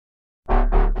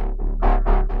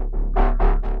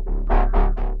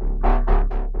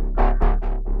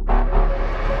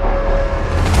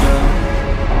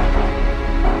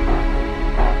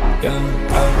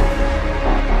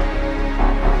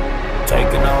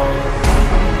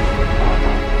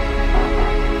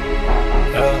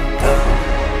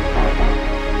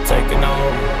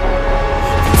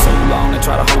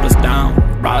to hold us down.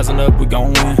 Rising up, we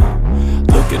gon' win.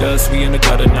 Look at us, we in the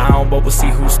gutter now, but we'll see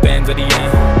who stands at the end.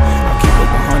 I keep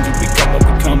up 100, we come up,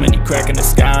 we coming. He cracking the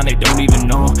sky and they don't even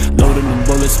know. Loading them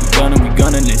bullets, we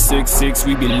gunning it 6-6,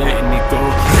 we be letting it go.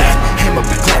 Hammer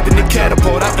be clapping the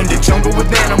catapult out in the jungle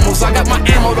with animals. I got my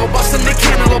ammo though, busting the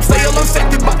cantaloupes. They all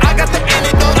infected, but I got the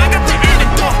anecdote, I got the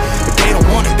anecdote. But they don't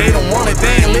want it, they don't want it,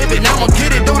 they ain't living. I'ma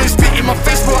get it though, they spit in my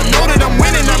face, bro, I know that I'm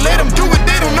winning. I let them do it,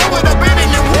 they don't know what I've been in.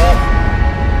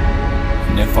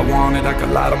 And if I want it, I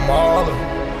could light them all up.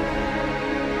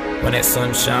 When that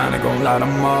sun shine, I gon' light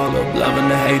them all up. Loving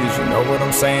the haters, you know what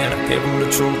I'm saying. I give them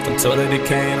the truth until they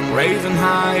decay. I'm raising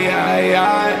high,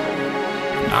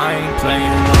 and I ain't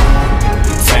playing no.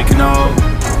 Taking over,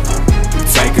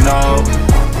 taking over,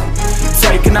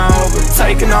 taking over,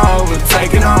 taking over,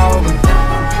 taking over.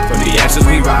 From the ashes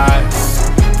we rise,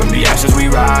 from the ashes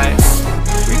we rise.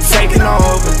 We taking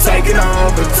over, taking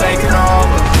over, taking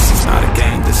over. This is not a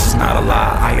game, this is not a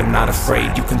lie. I am not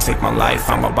afraid, you can take my life.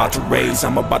 I'm about to raise,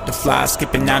 I'm about to fly.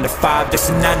 Skipping 9 to 5, this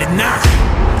is 9 to 9.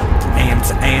 From AM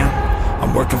to AM,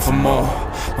 I'm working for more.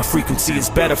 My frequency is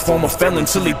better, former felon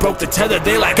till he broke the tether.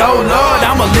 They like, oh Lord,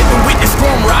 I'm a living witness, bro,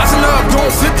 I'm rising up.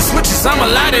 Don't flip the switches, I'ma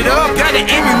light it up. Got the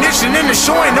ammunition and the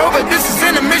showing over. This is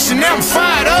intermission, now I'm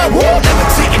fired up. Woo! Never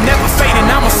taking, never fading,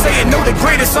 I'ma say it. Know the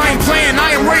greatest, I ain't playing.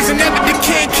 I am raising, never the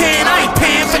can. I ain't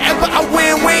paying forever, I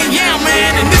win, yeah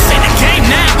man. And this ain't a game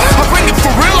now, I bring it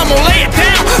for real, I'ma lay it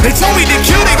down. They told me to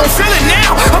kill, they gon' feel it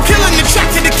now. I'm killing the track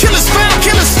till the killer's found,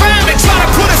 killer's found. They try to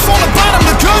put us on the bottom,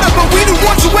 the gutter, but we the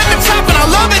ones who at the top. And I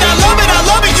love it, I love it, I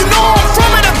love it. You know I'm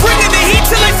from it, I'm bringing the heat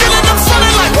till they feeling I'm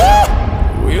sunning like woo.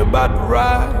 We about to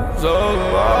rise,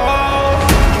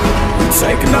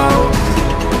 taking over,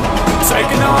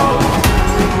 taking over,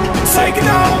 taking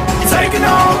over, taking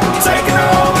over, taking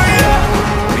over, yeah.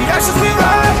 From the ashes we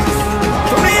rise,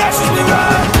 from the ashes we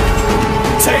rise.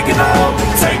 Taking over,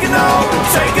 taking over,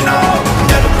 taking over.